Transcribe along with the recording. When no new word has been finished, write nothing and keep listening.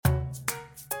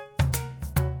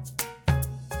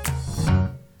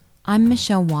I'm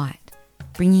Michelle White,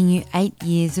 bringing you 8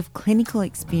 years of clinical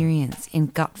experience in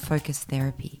gut-focused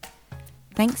therapy.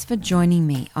 Thanks for joining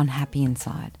me on Happy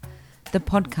Inside, the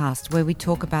podcast where we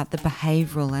talk about the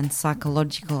behavioural and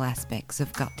psychological aspects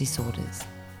of gut disorders.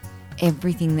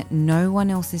 Everything that no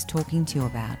one else is talking to you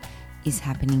about is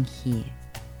happening here.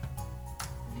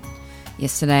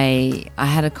 Yesterday, I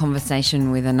had a conversation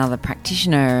with another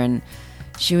practitioner and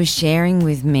she was sharing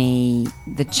with me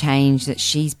the change that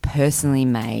she's personally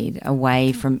made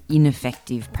away from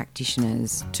ineffective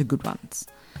practitioners to good ones.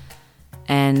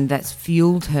 And that's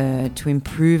fueled her to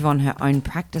improve on her own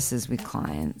practices with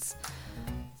clients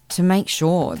to make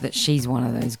sure that she's one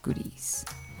of those goodies.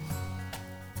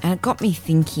 And it got me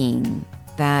thinking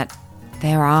that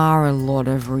there are a lot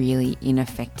of really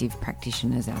ineffective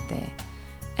practitioners out there.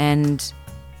 And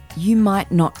you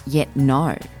might not yet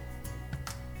know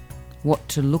what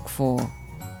to look for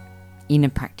in a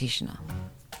practitioner.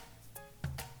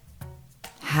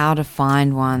 How to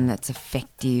find one that's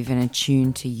effective and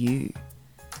attuned to you.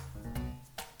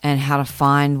 And how to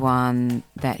find one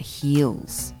that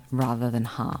heals rather than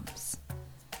harms.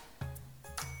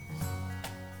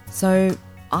 So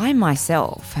I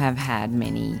myself have had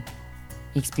many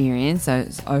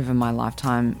experiences over my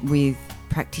lifetime with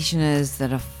practitioners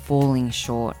that are falling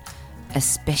short,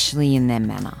 especially in their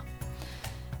manner.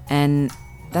 And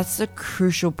that's a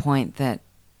crucial point that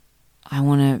I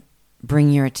want to bring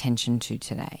your attention to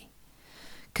today.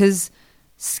 Because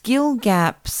skill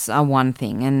gaps are one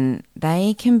thing and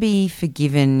they can be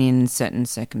forgiven in certain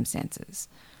circumstances.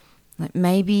 Like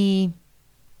maybe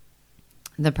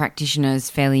the practitioner is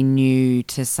fairly new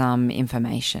to some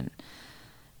information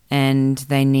and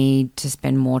they need to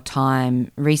spend more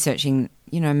time researching,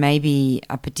 maybe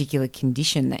a particular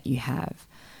condition that you have.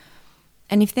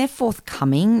 And if they're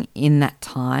forthcoming in that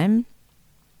time,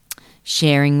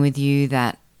 sharing with you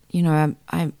that,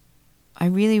 I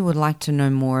really would like to know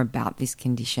more about this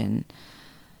condition.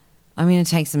 I'm going to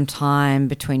take some time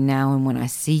between now and when I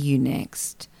see you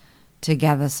next to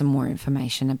gather some more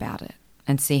information about it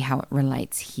and see how it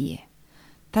relates here.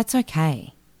 That's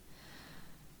okay.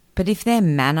 But if their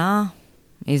manner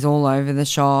is all over the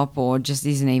shop or just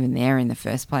isn't even there in the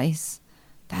first place,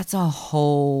 that's a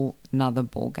whole nother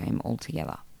ballgame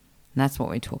altogether. And that's what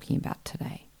we're talking about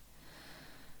today.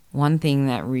 One thing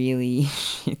that really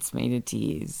hits me to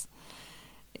tears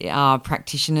are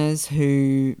practitioners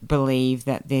who believe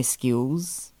that their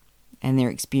skills and their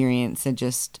experience are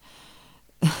just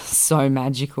so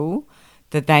magical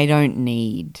that they don't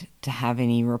need to have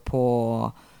any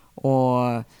rapport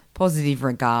or positive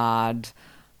regard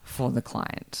for the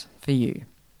client, for you.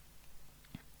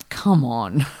 Come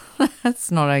on.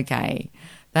 That's not okay.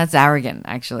 That's arrogant,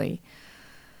 actually.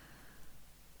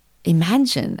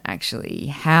 Imagine, actually,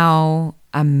 how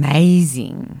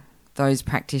amazing those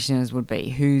practitioners would be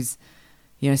whose,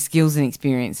 skills and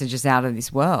experience are just out of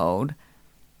this world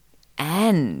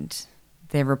and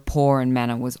their rapport and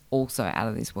manner was also out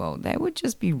of this world. They would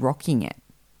just be rocking it.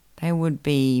 They would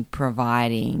be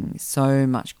providing so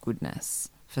much goodness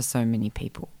for so many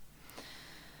people.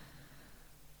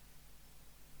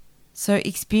 So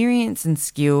experience and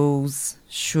skills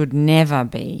should never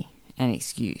be an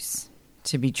excuse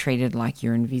to be treated like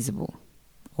you're invisible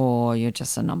or you're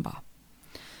just a number.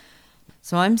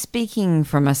 So I'm speaking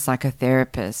from a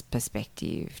psychotherapist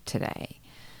perspective today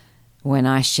when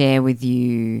I share with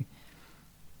you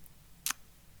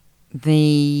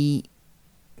the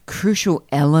crucial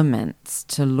elements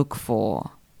to look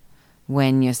for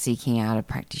when you're seeking out a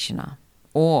practitioner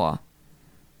or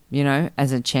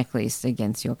as a checklist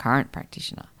against your current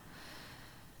practitioner.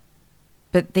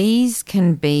 But these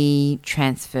can be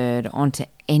transferred onto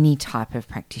any type of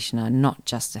practitioner, not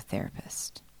just a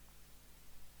therapist.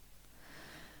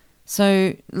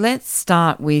 So let's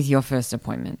start with your first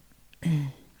appointment.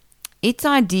 It's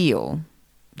ideal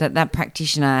that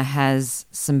practitioner has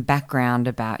some background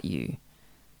about you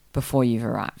before you've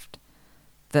arrived.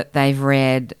 That they've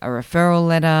read a referral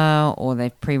letter or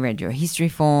they've pre-read your history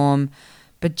form,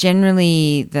 but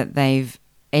generally that they've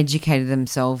educated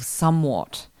themselves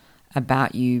somewhat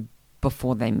about you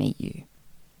before they meet you.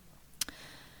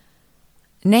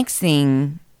 Next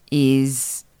thing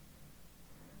is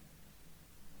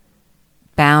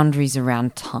boundaries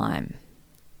around time.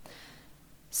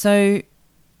 So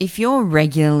if you're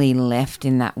regularly left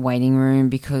in that waiting room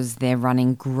because they're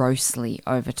running grossly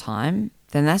over time,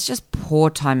 then that's just poor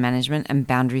time management and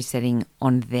boundary setting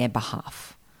on their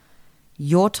behalf.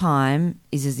 Your time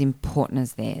is as important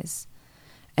as theirs.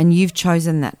 And you've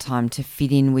chosen that time to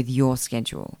fit in with your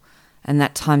schedule. And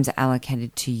that time's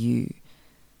allocated to you.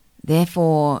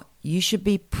 Therefore, you should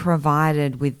be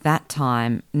provided with that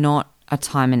time, not a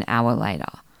time an hour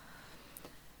later.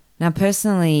 Now,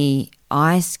 personally,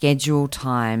 I schedule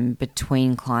time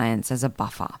between clients as a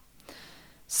buffer.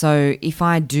 So if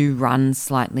I do run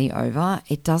slightly over,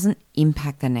 it doesn't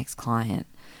impact the next client.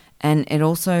 And it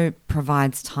also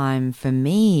provides time for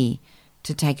me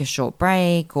to take a short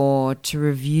break or to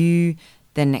review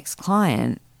the next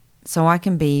client so I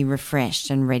can be refreshed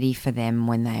and ready for them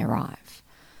when they arrive.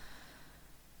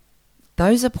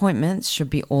 Those appointments should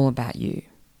be all about you.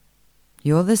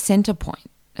 You're the center point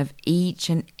of each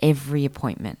and every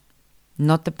appointment,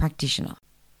 not the practitioner.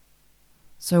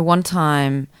 So one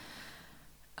time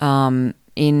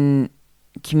in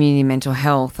community mental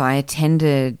health, I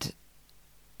attended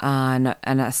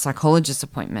a psychologist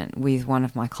appointment with one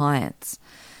of my clients,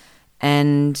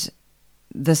 and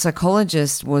the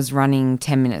psychologist was running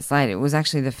 10 minutes late. It was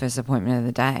actually the first appointment of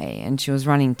the day, and she was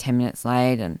running 10 minutes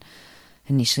late, and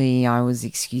initially I was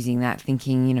excusing that,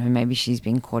 thinking, maybe she's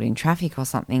been caught in traffic or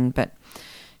something, but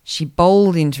she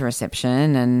bowled into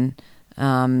reception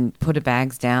and put her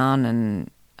bags down and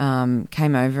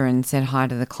came over and said hi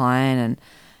to the client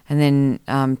and then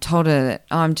told her that,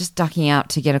 I'm just ducking out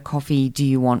to get a coffee. Do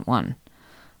you want one?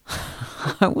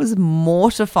 I was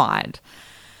mortified.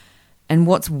 And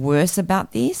what's worse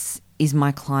about this is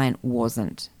my client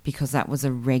wasn't, because that was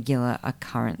a regular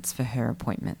occurrence for her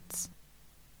appointments.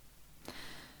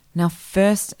 Now,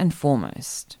 first and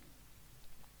foremost,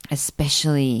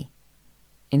 especially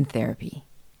in therapy,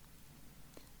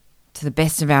 to the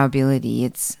best of our ability,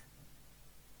 it's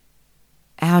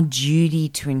our duty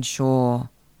to ensure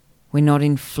we're not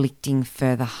inflicting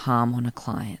further harm on a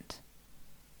client.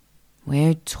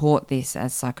 We're taught this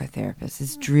as psychotherapists.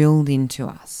 It's drilled into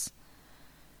us.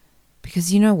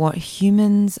 Because you know what?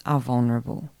 Humans are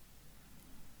vulnerable.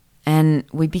 And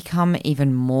we become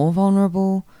even more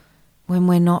vulnerable when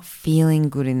we're not feeling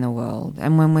good in the world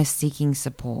and when we're seeking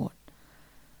support.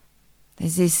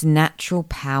 There's this natural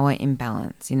power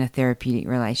imbalance in a therapeutic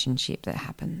relationship that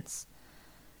happens.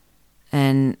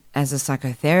 And as a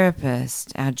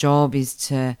psychotherapist, our job is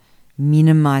to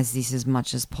minimize this as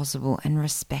much as possible and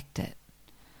respect it.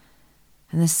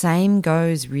 And the same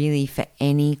goes really for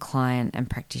any client and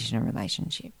practitioner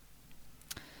relationship.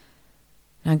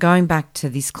 Now, going back to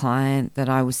this client that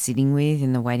I was sitting with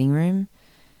in the waiting room,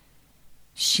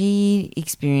 she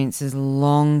experiences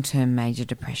long-term major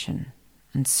depression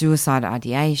and suicide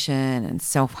ideation and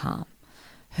self-harm.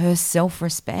 Her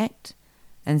self-respect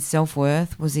and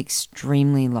self-worth was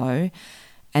extremely low,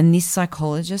 and this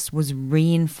psychologist was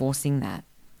reinforcing that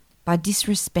by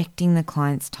disrespecting the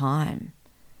client's time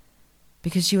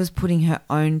because she was putting her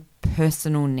own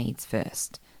personal needs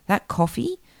first. That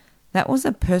coffee, that was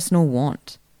a personal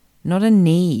want, not a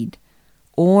need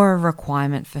or a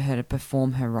requirement for her to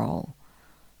perform her role.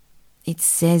 It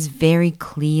says very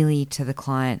clearly to the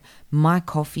client, my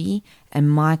coffee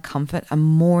and my comfort are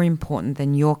more important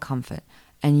than your comfort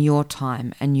and your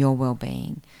time and your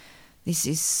well-being. This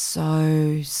is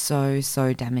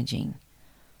so damaging.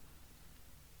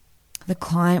 The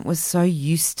client was so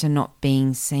used to not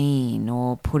being seen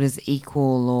or put as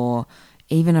equal or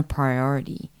even a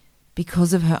priority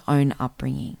because of her own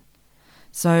upbringing.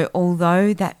 So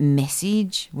although that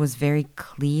message was very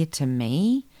clear to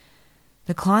me,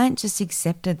 the client just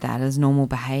accepted that as normal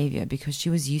behavior because she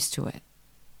was used to it.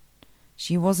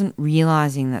 She wasn't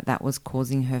realizing that that was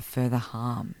causing her further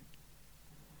harm.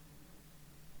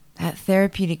 That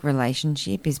therapeutic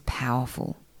relationship is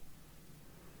powerful,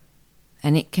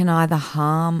 and it can either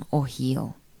harm or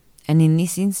heal. And in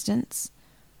this instance,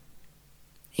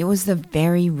 it was the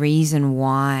very reason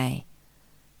why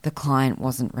the client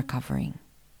wasn't recovering,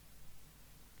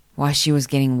 why she was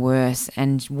getting worse,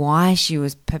 and why she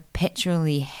was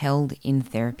perpetually held in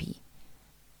therapy.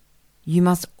 You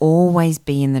must always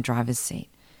be in the driver's seat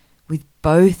with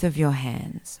both of your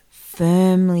hands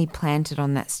firmly planted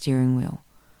on that steering wheel.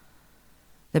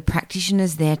 The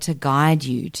practitioner's there to guide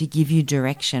you, to give you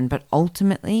direction, but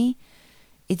ultimately,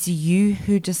 it's you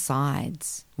who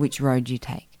decides which road you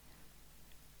take.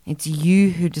 It's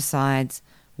you who decides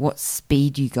what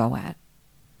speed you go at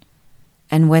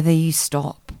and whether you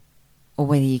stop or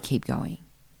whether you keep going.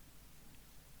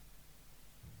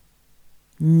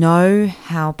 Know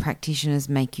how practitioners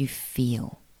make you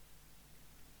feel.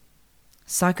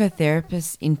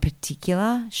 Psychotherapists in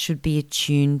particular should be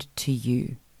attuned to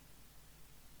you.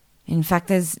 In fact,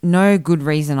 there's no good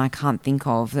reason I can't think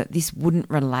of that this wouldn't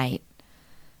relate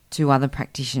to other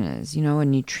practitioners, a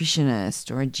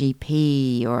nutritionist or a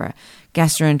GP or a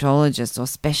gastroenterologist or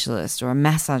specialist or a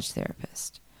massage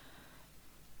therapist.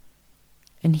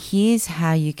 And here's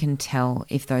how you can tell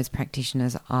if those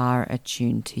practitioners are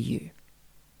attuned to you.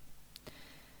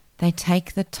 They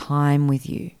take the time with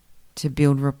you to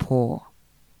build rapport.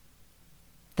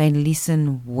 They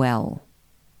listen well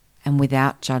and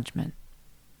without judgment.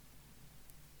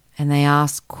 And they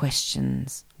ask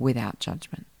questions without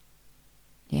judgment.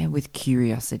 With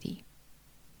curiosity.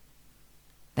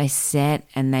 They set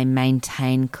and they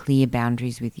maintain clear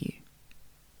boundaries with you.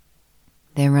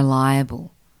 They're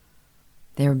reliable.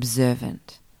 They're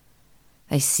observant.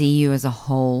 They see you as a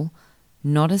whole,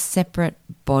 not a separate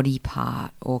body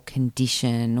part or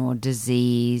condition or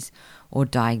disease or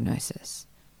diagnosis.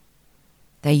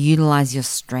 They utilize your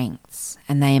strengths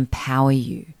and they empower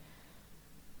you.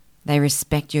 They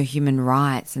respect your human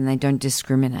rights and they don't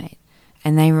discriminate.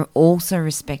 And they also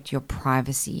respect your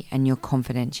privacy and your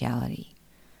confidentiality.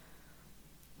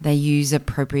 They use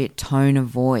appropriate tone of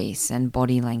voice and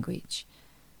body language.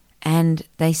 And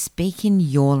they speak in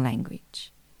your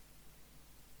language.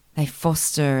 They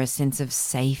foster a sense of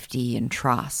safety and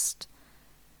trust.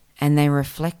 And they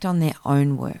reflect on their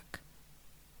own work.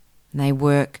 They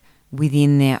work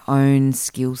within their own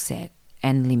skill set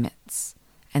and limits.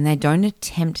 And they don't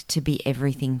attempt to be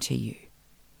everything to you.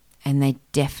 And they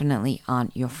definitely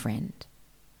aren't your friend.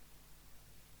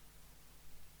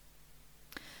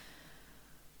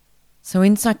 So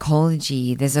in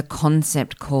psychology, there's a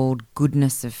concept called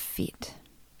goodness of fit.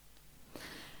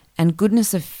 And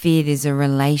goodness of fit is a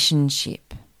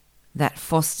relationship that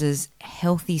fosters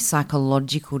healthy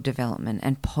psychological development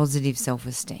and positive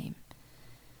self-esteem.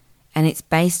 And it's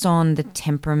based on the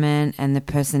temperament and the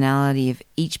personality of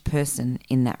each person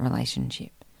in that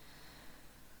relationship.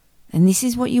 And this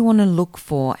is what you want to look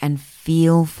for and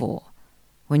feel for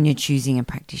when you're choosing a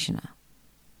practitioner.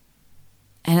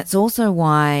 And it's also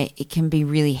why it can be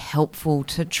really helpful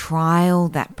to trial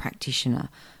that practitioner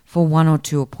for 1 or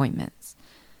 2 appointments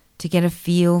to get a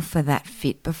feel for that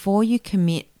fit before you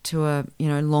commit to a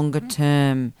longer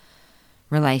term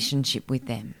relationship with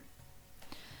them.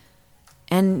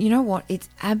 And you know what? It's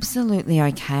absolutely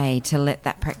okay to let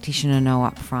that practitioner know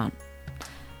up front.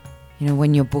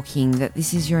 When you're booking, that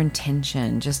this is your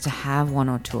intention, just to have 1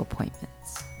 or 2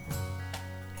 appointments.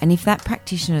 And if that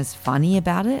practitioner is funny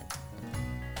about it,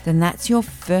 then that's your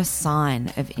first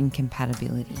sign of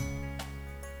incompatibility.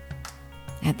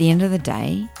 At the end of the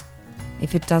day,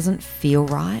 if it doesn't feel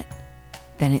right,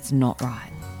 then it's not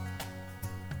right.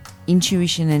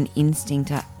 Intuition and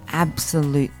instinct are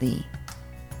absolutely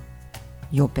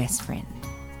your best friend.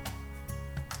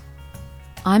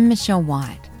 I'm Michelle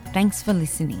White. Thanks for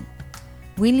listening.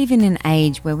 We live in an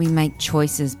age where we make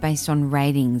choices based on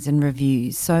ratings and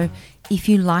reviews. So if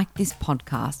you like this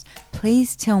podcast,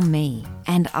 please tell me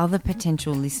and other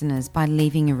potential listeners by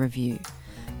leaving a review.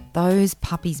 Those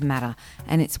puppies matter,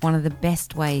 and it's one of the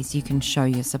best ways you can show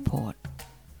your support.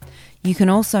 You can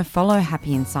also follow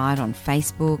Happy Inside on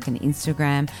Facebook and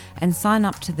Instagram and sign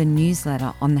up to the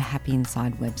newsletter on the Happy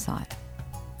Inside website.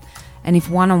 And if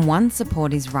one-on-one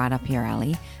support is right up your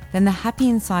alley, then the Happy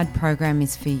Inside program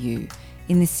is for you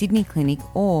in the Sydney Clinic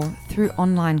or through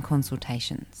online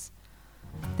consultations.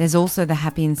 There's also the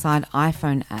Happy Inside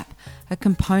iPhone app, a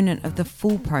component of the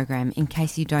full program in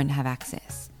case you don't have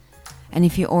access. And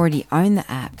if you already own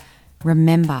the app,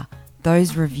 remember,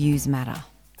 those reviews matter.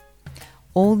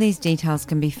 All these details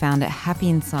can be found at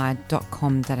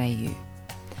happyinside.com.au.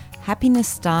 Happiness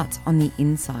starts on the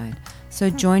inside, so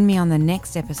join me on the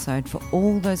next episode for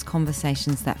all those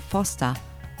conversations that foster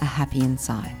a happy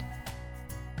inside.